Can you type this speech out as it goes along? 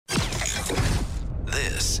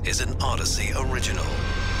This is an Odyssey original.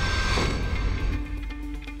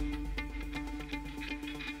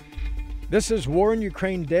 This is War in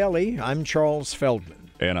Ukraine Daily. I'm Charles Feldman.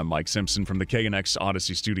 And I'm Mike Simpson from the KNX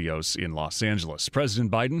Odyssey Studios in Los Angeles.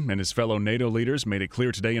 President Biden and his fellow NATO leaders made it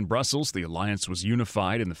clear today in Brussels the alliance was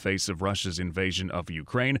unified in the face of Russia's invasion of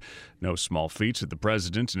Ukraine. No small feat. The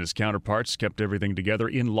president and his counterparts kept everything together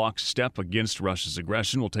in lockstep against Russia's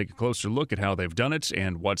aggression. We'll take a closer look at how they've done it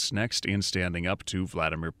and what's next in standing up to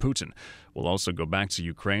Vladimir Putin. We'll also go back to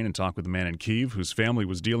Ukraine and talk with a man in Kyiv whose family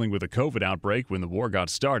was dealing with a COVID outbreak when the war got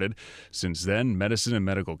started. Since then, medicine and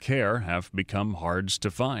medical care have become hard to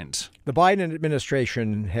find. The Biden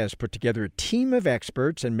administration has put together a team of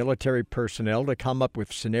experts and military personnel to come up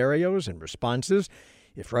with scenarios and responses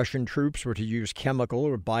if Russian troops were to use chemical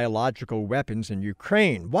or biological weapons in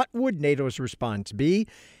Ukraine. What would NATO's response be?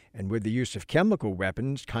 And would the use of chemical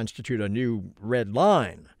weapons constitute a new red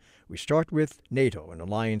line? We start with NATO, an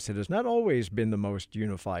alliance that has not always been the most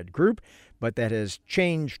unified group, but that has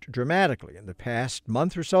changed dramatically in the past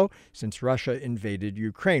month or so since Russia invaded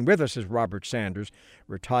Ukraine. With us is Robert Sanders,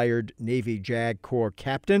 retired Navy JAG Corps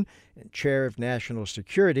captain and chair of national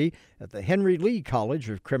security at the Henry Lee College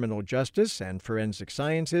of Criminal Justice and Forensic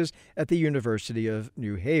Sciences at the University of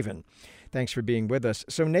New Haven. Thanks for being with us.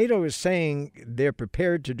 So NATO is saying they're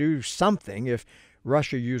prepared to do something if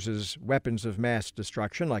Russia uses weapons of mass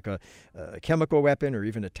destruction, like a chemical weapon or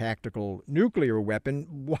even a tactical nuclear weapon.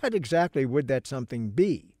 What exactly would that something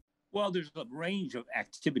be? Well, there's a range of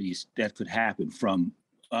activities that could happen, from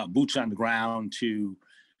boots on the ground to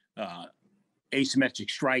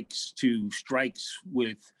asymmetric strikes to strikes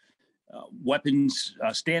with weapons,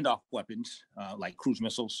 standoff weapons like cruise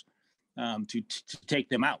missiles, to take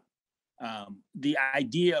them out. The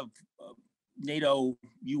idea of NATO,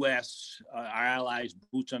 U.S., our allies,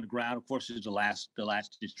 boots on the ground, of course, is the last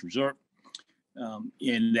ditch resort.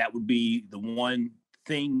 And that would be the one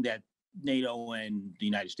thing that NATO and the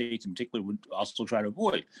United States in particular would also try to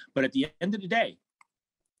avoid. But at the end of the day,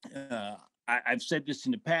 I've said this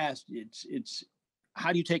in the past, it's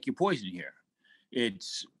how do you take your poison here?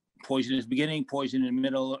 It's poison at the beginning, poison in the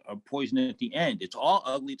middle, or poison at the end. It's all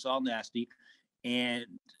ugly, it's all nasty. And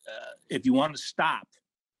if you want to stop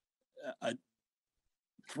a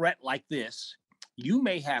threat like this, you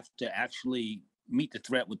may have to actually meet the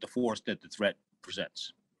threat with the force that the threat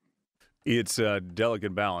presents. It's a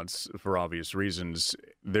delicate balance for obvious reasons.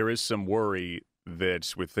 There is some worry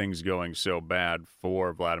that with things going so bad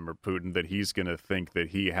for Vladimir Putin that he's going to think that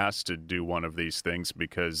he has to do one of these things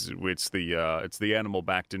because it's the animal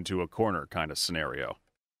backed into a corner kind of scenario.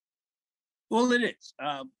 Well, it is.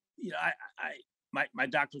 My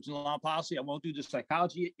doctorate's in law policy. I won't do the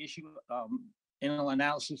psychology issue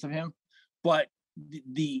analysis of him, but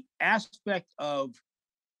the aspect of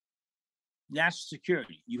national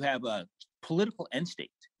security, you have a political end state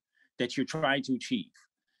that you're trying to achieve.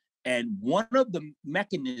 And one of the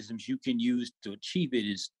mechanisms you can use to achieve it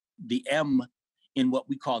is the M in what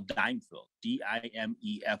we call DIMEFIL,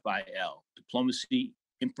 DIMEFIL, diplomacy,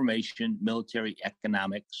 information, military,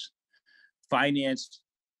 economics, finance,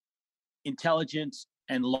 intelligence,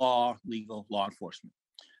 and legal law enforcement.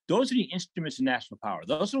 Those are the instruments of national power.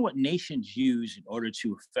 Those are what nations use in order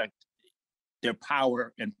to affect their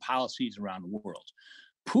power and policies around the world.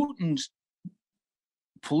 Putin's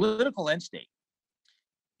political end state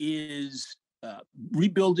is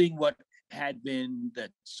rebuilding what had been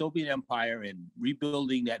the Soviet Empire and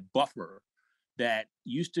rebuilding that buffer that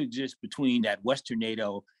used to exist between that Western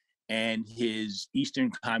NATO and his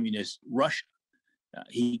Eastern Communist Russia.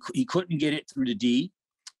 He couldn't get it through the D.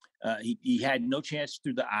 He had no chance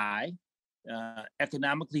through the I.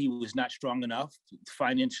 Economically, he was not strong enough.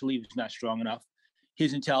 Financially, he was not strong enough.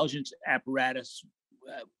 His intelligence apparatus,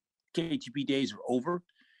 KGB days are over.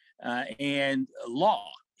 And law,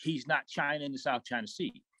 he's not China in the South China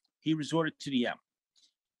Sea. He resorted to the M.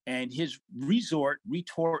 And his retort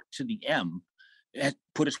to the M has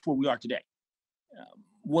put us where we are today.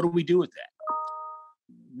 What do we do with that?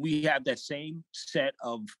 We have that same set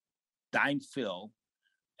of DIMEFIL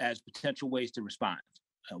as potential ways to respond.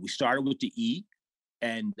 We started with the E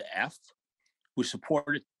and the F. We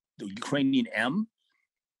supported the Ukrainian M.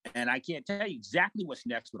 And I can't tell you exactly what's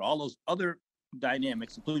next, but all those other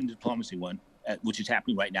dynamics, including the diplomacy one, which is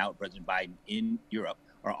happening right now with President Biden in Europe,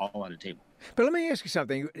 are all on the table. But let me ask you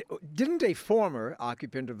something. Didn't a former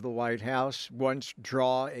occupant of the White House once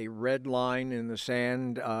draw a red line in the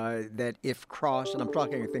sand that if crossed, and I'm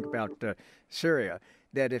talking, I think, about Syria,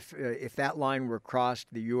 that if that line were crossed,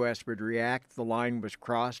 the U.S. would react, the line was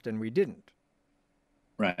crossed, and we didn't?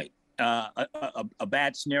 Right. A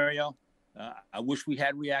bad scenario. I wish we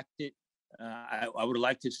had reacted. I would have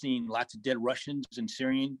liked to have seen lots of dead Russians and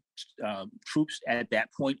Syrian troops at that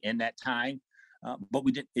point in that time, but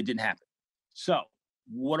it didn't happen. So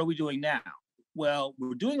what are we doing now? Well,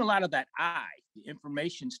 we're doing a lot of that the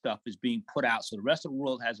information stuff is being put out so the rest of the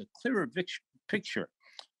world has a clearer picture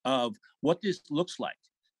of what this looks like.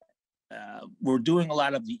 We're doing a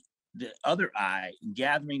lot of the other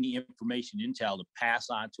gathering the information, intel to pass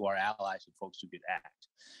on to our allies and folks who could act.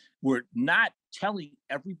 We're not telling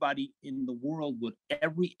everybody in the world what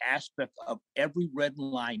every aspect of every red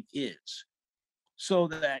line is, so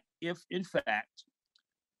that if, in fact,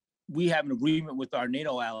 we have an agreement with our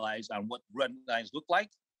NATO allies on what red lines look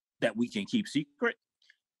like, that we can keep secret,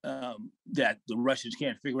 that the Russians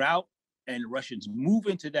can't figure out, and the Russians move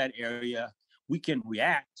into that area, we can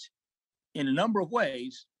react in a number of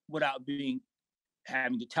ways without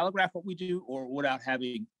having to telegraph what we do or without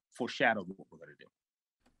having foreshadowed what we're going to do.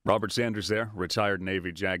 Robert Sanders there, retired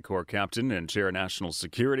Navy JAG Corps captain and chair of national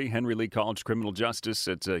security, Henry Lee College Criminal Justice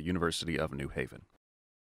at University of New Haven.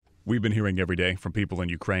 We've been hearing every day from people in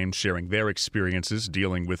Ukraine sharing their experiences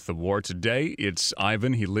dealing with the war. Today, it's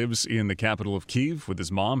Ivan. He lives in the capital of Kyiv with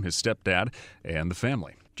his mom, his stepdad, and the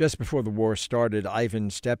family. Just before the war started,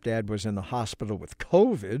 Ivan's stepdad was in the hospital with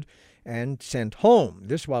COVID and sent home.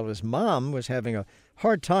 This while his mom was having a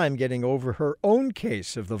hard time getting over her own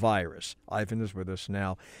case of the virus. Ivan is with us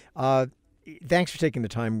now. Thanks for taking the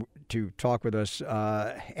time to talk with us.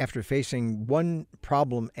 After facing one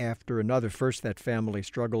problem after another, first that family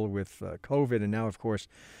struggle with COVID, and now, of course,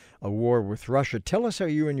 a war with Russia. Tell us how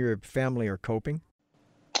you and your family are coping.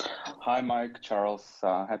 Hi, Mike, Charles.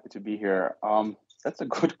 Happy to be here. That's a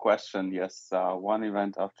good question. Yes, one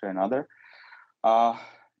event after another.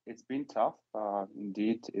 It's been tough.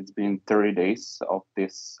 Indeed, it's been 30 days of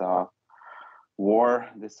this war,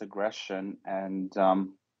 this aggression, and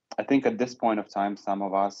I think at this point of time, some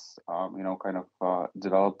of us,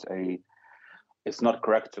 developed it's not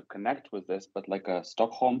correct to connect with this, but like a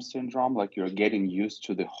Stockholm syndrome, like you're getting used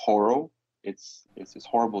to the horror. It's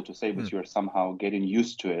horrible to say, but you're somehow getting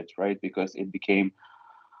used to it, right? Because it became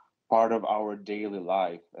part of our daily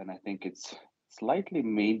life. And I think it's slightly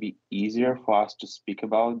maybe easier for us to speak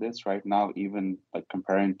about this right now, even like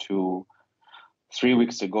comparing to 3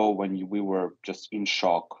 weeks ago when we were just in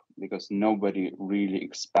shock because nobody really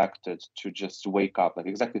expected to just wake up. Like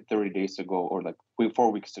exactly 30 days ago or like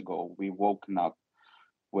 4 weeks ago, we woken up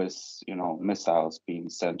with, missiles being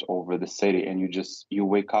sent over the city, and you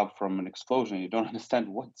wake up from an explosion. You don't understand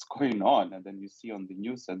what's going on. And then you see on the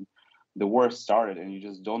news and the war started, and you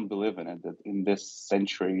just don't believe in it, that in this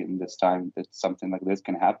century, in this time, that something like this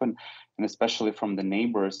can happen. And especially from the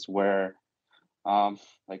neighbors where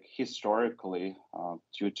like historically,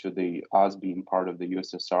 due to us being part of the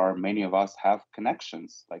USSR, many of us have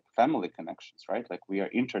connections, like family connections, right? Like we are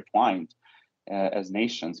intertwined as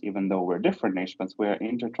nations, even though we're different nations, we are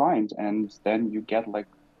intertwined. And then you get like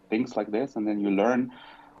things like this, and then you learn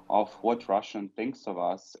of what Russian thinks of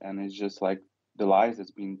us, and it's just like the lies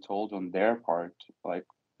that's being told on their part. Like,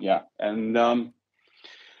 yeah, and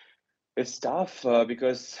it's tough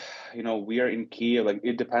because we are in Kyiv. Like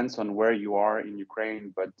it depends on where you are in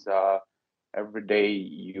Ukraine, but every day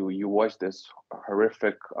you watch this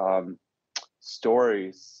horrific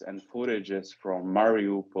stories and footages from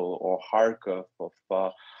Mariupol or Kharkov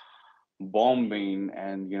of bombing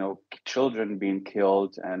and children being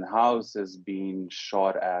killed and houses being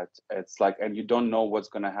shot at. It's like, and you don't know what's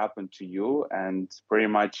going to happen to you, and pretty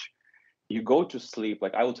much you go to sleep.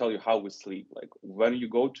 Like I will tell you how we sleep. Like when you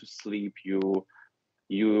go to sleep,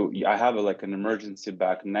 I have like an emergency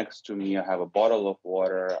bag next to me. I have a bottle of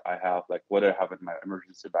water. I have like what I have in my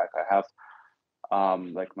emergency bag. I have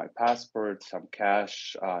like my passport, some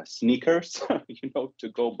cash, sneakers, to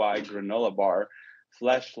go buy granola bar,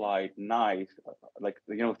 flashlight, knife, like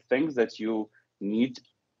things that you need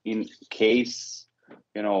in case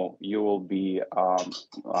you will be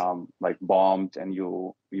like bombed, and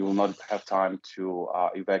you will not have time to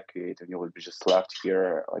evacuate, and you will be just left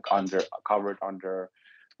here like covered under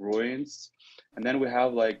ruins. And then we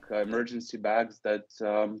have like emergency bags that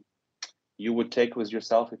you would take with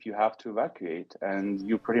yourself if you have to evacuate, and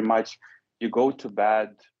you pretty much you go to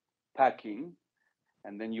bed packing,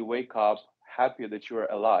 and then you wake up happy that you are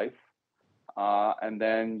alive. And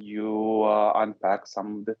then you unpack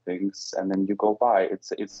some of the things, and then you go by.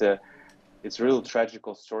 It's a real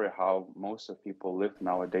tragical story how most of people live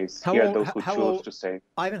nowadays. Those who choose to say.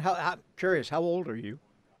 Ivan, I'm curious, how old are you?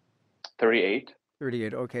 38.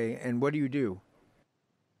 38. Okay, and what do you do?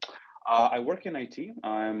 I work in IT.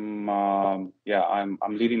 I'm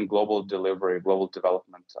leading global delivery, global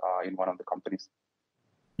development in one of the companies.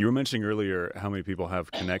 You were mentioning earlier how many people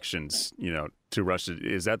have connections, to Russia.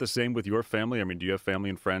 Is that the same with your family? I mean, do you have family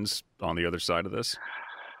and friends on the other side of this?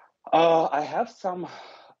 I have some.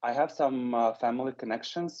 I have some family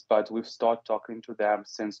connections, but we've started talking to them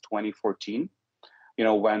since 2014.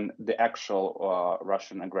 When the actual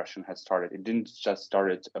Russian aggression has started. It didn't just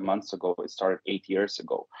started a month ago. It started 8 years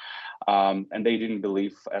ago, and they didn't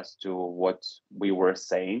believe as to what we were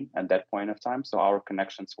saying at that point of time. So our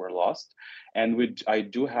connections were lost, and I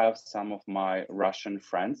do have some of my Russian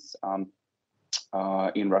friends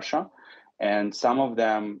in Russia. And some of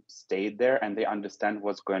them stayed there and they understand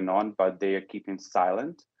what's going on, but they are keeping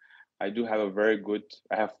silent. I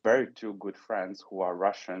have very two good friends who are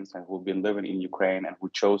Russians and who've been living in Ukraine and who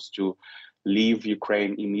chose to leave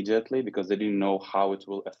Ukraine immediately because they didn't know how it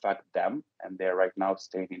will affect them. And they're right now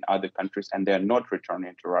staying in other countries and they're not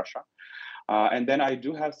returning to Russia. And then I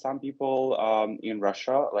do have some people in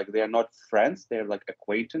Russia, like they are not friends, they're like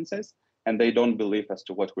acquaintances, and they don't believe as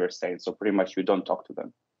to what we're saying. So pretty much we don't talk to them.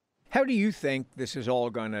 How do you think this is all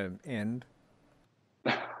going to end?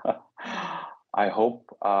 I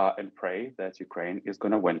hope and pray that Ukraine is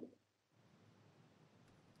going to win.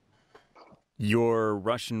 Your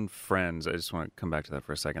Russian friends, I just want to come back to that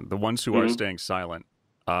for a second. The ones who are staying silent,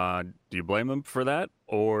 do you blame them for that?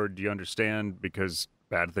 Or do you understand because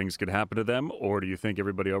bad things could happen to them? Or do you think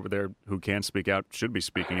everybody over there who can speak out should be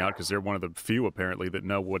speaking out because they're one of the few apparently that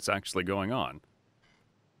know what's actually going on?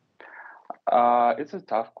 It's a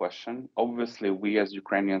tough question. Obviously, we as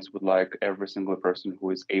Ukrainians would like every single person who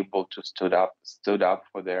is able to stood up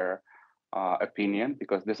for their opinion,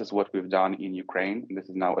 because this is what we've done in Ukraine. This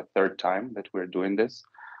is now a third time that we're doing this.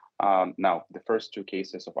 Now, the first two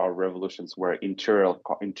cases of our revolutions were interior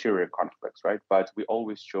conflicts, right? But we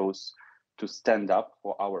always chose to stand up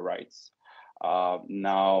for our rights.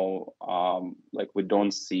 Now, we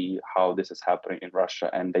don't see how this is happening in Russia,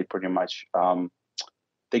 and they pretty much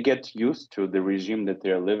they get used to the regime that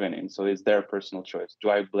they're living in. So it's their personal choice. Do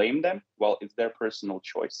I blame them? Well, it's their personal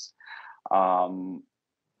choice.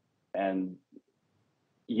 And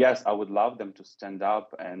yes, I would love them to stand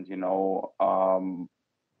up and,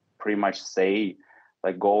 pretty much say,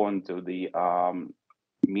 like go into the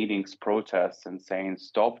meetings, protests and saying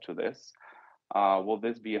stop to this. Will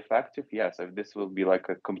this be effective? Yes, if this will be like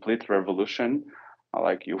a complete revolution,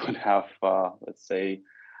 like you would have, let's say,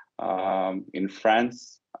 in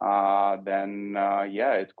France, then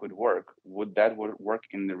yeah, it could work. Would that work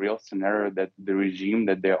in the real scenario that the regime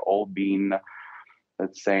that they're all being,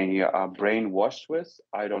 let's say, brainwashed with?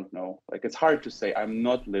 I don't know. Like, it's hard to say. I'm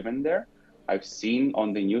not living there. I've seen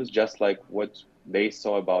on the news just like what they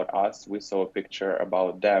saw about us. We saw a picture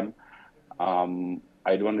about them.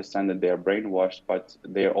 I do understand that they are brainwashed, but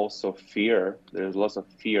they also fear. There's lots of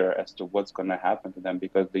fear as to what's going to happen to them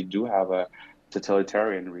because they do have a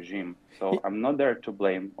totalitarian regime. So I'm not there to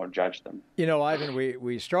blame or judge them. Ivan,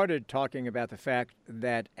 we started talking about the fact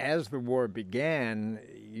that as the war began,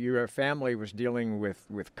 your family was dealing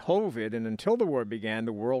with COVID, and until the war began,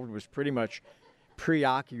 the world was pretty much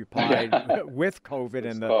preoccupied with COVID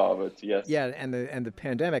and the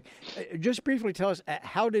pandemic. Just briefly tell us,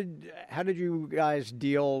 how did you guys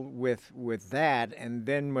deal with that? And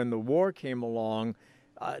then when the war came along,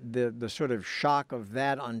 the sort of shock of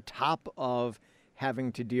that on top of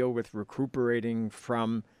having to deal with recuperating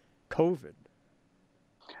from COVID?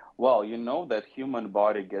 Well, you know that human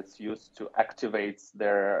body gets used to activates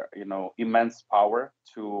their, immense power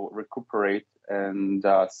to recuperate and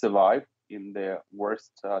survive in the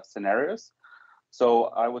worst scenarios. So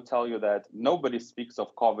I would tell you that nobody speaks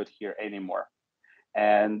of COVID here anymore.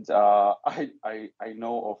 And I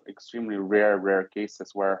know of extremely rare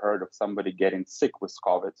cases where I heard of somebody getting sick with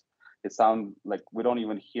COVID. It sounds like we don't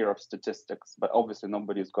even hear of statistics, but obviously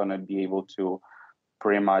nobody's going to be able to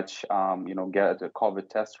pretty much, get a COVID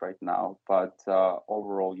test right now. But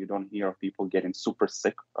overall, you don't hear of people getting super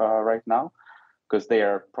sick right now because they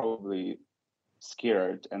are probably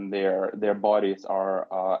scared and their bodies are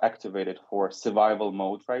activated for survival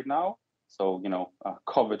mode right now. So,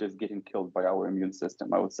 COVID is getting killed by our immune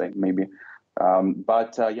system, I would say, maybe.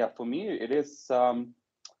 But for me, it is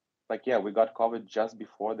we got COVID just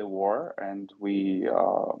before the war, and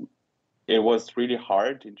it was really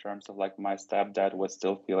hard in terms of like my stepdad was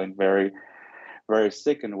still feeling very, very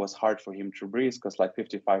sick, and it was hard for him to breathe because like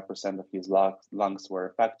 55% of his lungs were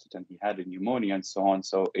affected and he had a pneumonia and so on.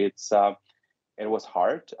 So it was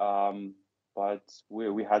hard. But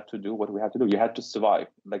we had to do what we had to do. You had to survive.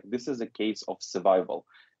 Like, this is a case of survival.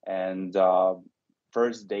 And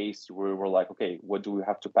first days we were like, okay, what do we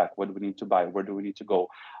have to pack? What do we need to buy? Where do we need to go?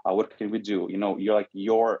 What can we do? You're like,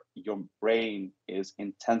 your brain is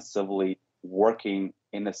intensively working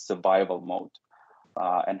in a survival mode.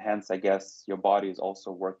 And hence, I guess your body is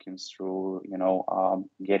also working through,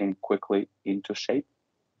 getting quickly into shape.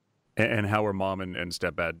 And how are mom and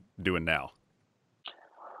stepdad doing now?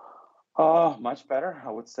 Much better,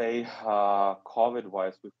 I would say.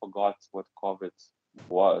 COVID-wise, we forgot what COVID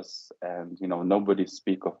was, and nobody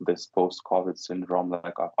speak of this post-COVID syndrome,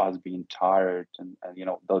 like of us being tired and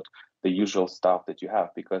the usual stuff that you have,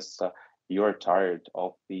 because you're tired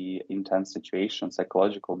of the intense situation,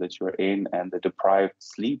 psychological, that you're in, and the deprived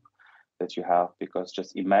sleep that you have. Because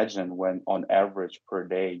just imagine when on average per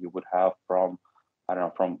day you would have from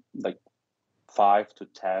like 5 to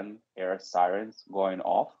 10 air sirens going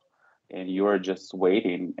off, and you're just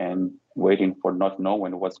waiting for not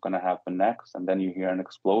knowing what's going to happen next. And then you hear an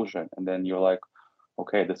explosion, and then you're like,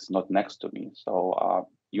 okay, this is not next to me. So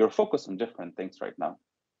you're focused on different things right now.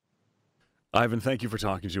 Ivan, thank you for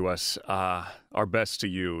talking to us. Our best to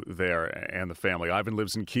you there and the family. Ivan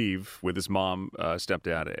lives in Kyiv with his mom,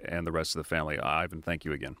 stepdad, and the rest of the family. Ivan, thank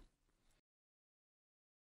you again.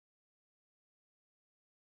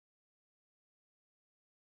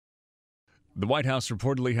 The White House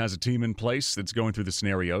reportedly has a team in place that's going through the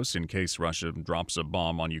scenarios in case Russia drops a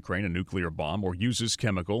bomb on Ukraine, a nuclear bomb, or uses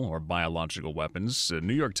chemical or biological weapons.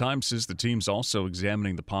 New York Times says the team's also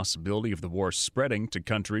examining the possibility of the war spreading to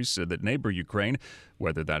countries that neighbor Ukraine,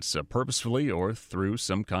 whether that's purposefully or through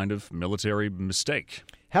some kind of military mistake.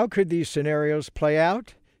 How could these scenarios play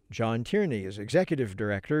out? John Tierney is executive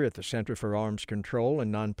director at the Center for Arms Control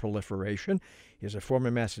and Nonproliferation. He is a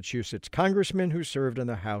former Massachusetts congressman who served on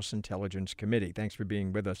the House Intelligence Committee. Thanks for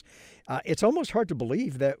being with us. It's almost hard to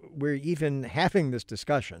believe that we're even having this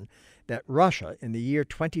discussion, that Russia in the year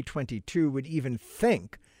 2022 would even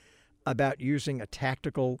think about using a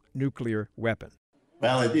tactical nuclear weapon.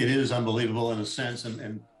 Well, it is unbelievable in a sense,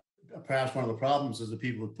 and perhaps one of the problems is that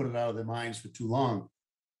people have put it out of their minds for too long.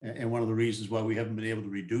 And one of the reasons why we haven't been able to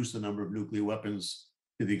reduce the number of nuclear weapons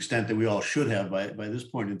to the extent that we all should have by this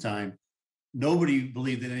point in time. Nobody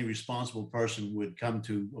believed that any responsible person would come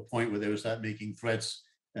to a point where they would start making threats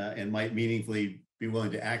and might meaningfully be willing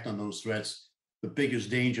to act on those threats. The biggest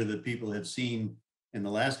danger that people have seen in the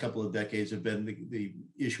last couple of decades have been the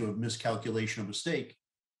issue of miscalculation or mistake.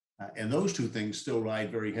 And those two things still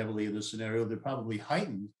ride very heavily in this scenario. They're probably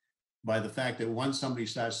heightened by the fact that once somebody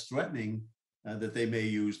starts threatening that they may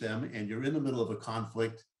use them, and you're in the middle of a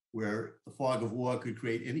conflict where the fog of war could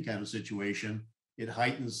create any kind of situation, it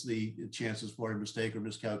heightens the chances for a mistake or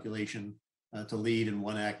miscalculation to lead, and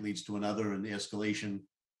one act leads to another, and the escalation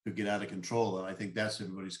could get out of control. And I think that's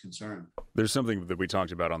everybody's concern. There's something that we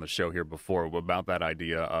talked about on the show here before about that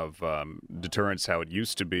idea of deterrence, how it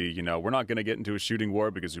used to be, we're not going to get into a shooting war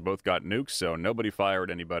because we both got nukes, so nobody fire at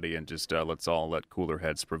anybody and just let's all let cooler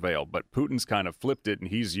heads prevail. But Putin's kind of flipped it, and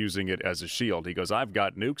he's using it as a shield. He goes, I've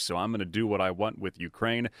got nukes, so I'm going to do what I want with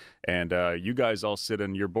Ukraine, and you guys all sit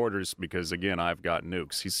in your borders because, again, I've got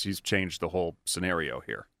nukes. He's changed the whole scenario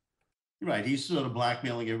here. Right. He's sort of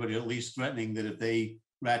blackmailing everybody, at least threatening that if they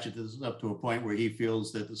ratchet this up to a point where he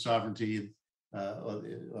feels that the sovereignty of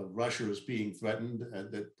Russia is being threatened,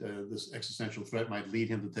 that this existential threat might lead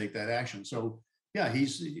him to take that action. So, yeah,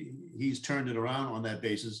 he's turned it around on that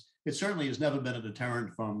basis. It certainly has never been a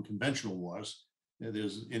deterrent from conventional wars.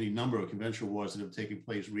 There's any number of conventional wars that have taken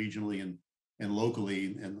place regionally and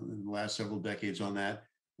locally in the last several decades on that.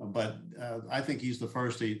 But I think he's the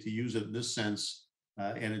first to use it in this sense,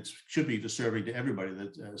 and it should be disturbing to everybody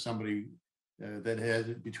that somebody that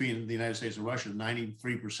had, between the United States and Russia,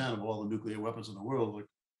 93% of all the nuclear weapons in the world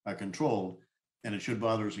are controlled. And it should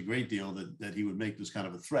bother us a great deal that he would make this kind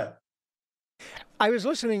of a threat. I was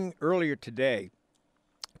listening earlier today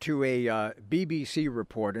to a BBC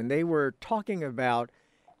report, and they were talking about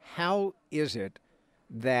how is it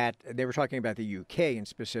that, they were talking about the UK in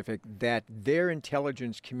specific, that their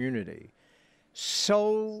intelligence community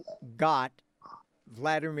so got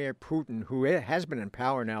Vladimir Putin, who has been in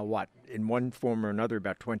power now, in one form or another,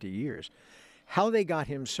 about 20 years, how they got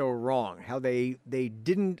him so wrong, how they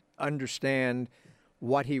didn't understand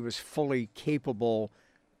what he was fully capable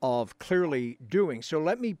of clearly doing. So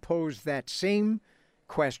let me pose that same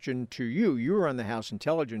question to you. You were on the House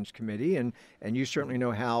Intelligence Committee, and you certainly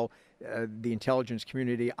know how the intelligence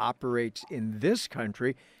community operates in this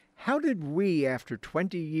country. How did we, after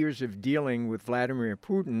 20 years of dealing with Vladimir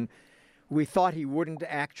Putin, we thought he wouldn't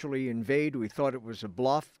actually invade. We thought it was a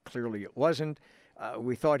bluff. Clearly it wasn't.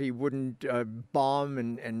 We thought he wouldn't bomb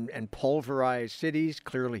and pulverize cities.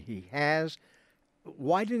 Clearly he has.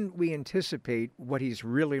 Why didn't we anticipate what he's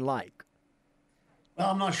really like?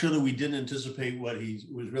 Well, I'm not sure that we didn't anticipate what he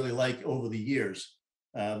was really like over the years.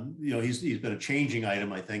 He's been a changing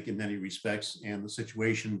item, I think, in many respects, and the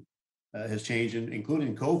situation has changed,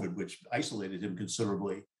 including COVID, which isolated him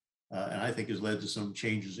considerably, and I think has led to some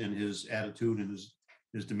changes in his attitude and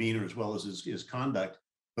his demeanor as well as his conduct.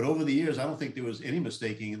 But over the years, I don't think there was any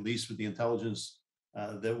mistaking, at least with the intelligence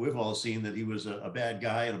that we've all seen, that he was a bad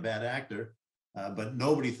guy and a bad actor. But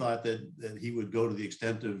nobody thought that he would go to the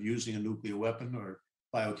extent of using a nuclear weapon or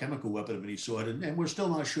biochemical weapon of any sort, and we're still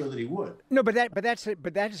not sure that he would. No, but that's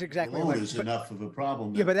exactly alone is enough of a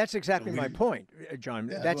problem. Yeah, but that's exactly my point, John.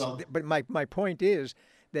 Yeah, but my point is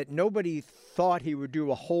that nobody thought he would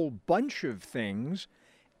do a whole bunch of things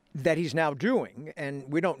that he's now doing,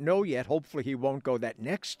 and we don't know yet. Hopefully, he won't go that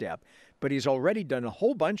next step, but he's already done a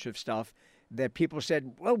whole bunch of stuff that people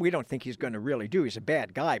said, well, we don't think he's going to really do. He's a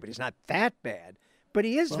bad guy, but he's not that bad. But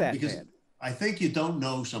he is that bad. I think you don't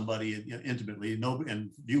know somebody intimately.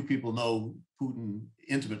 And few people know Putin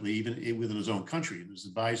intimately, even within his own country. And his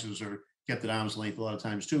advisors are kept at arm's length a lot of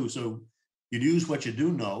times too. So you use what you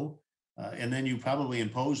do know, and then you probably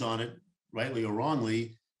impose on it, rightly or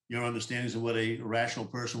wrongly, your understandings of what a rational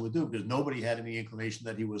person would do, because nobody had any inclination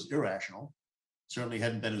that he was irrational. Certainly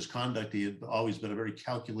hadn't been his conduct. He had always been a very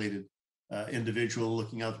calculated individual,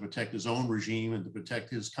 looking out to protect his own regime and to protect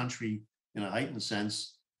his country in a heightened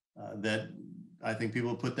sense. That I think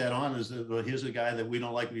people put that on as, well, here's a guy that we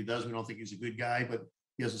don't like what he does. We don't think he's a good guy, but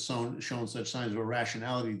he has shown such signs of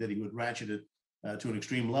irrationality that he would ratchet it to an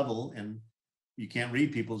extreme level. And you can't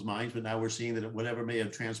read people's minds, but now we're seeing that whatever may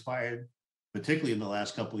have transpired, particularly in the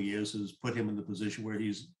last couple of years, has put him in the position where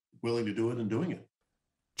he's willing to do it and doing it.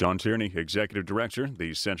 John Tierney, Executive Director,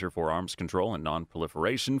 the Center for Arms Control and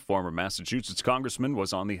Nonproliferation, former Massachusetts Congressman,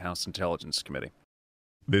 was on the House Intelligence Committee.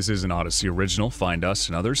 This is an Odyssey original. Find us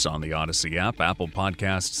and others on the Odyssey app, Apple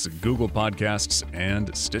Podcasts, Google Podcasts,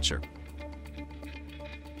 and Stitcher.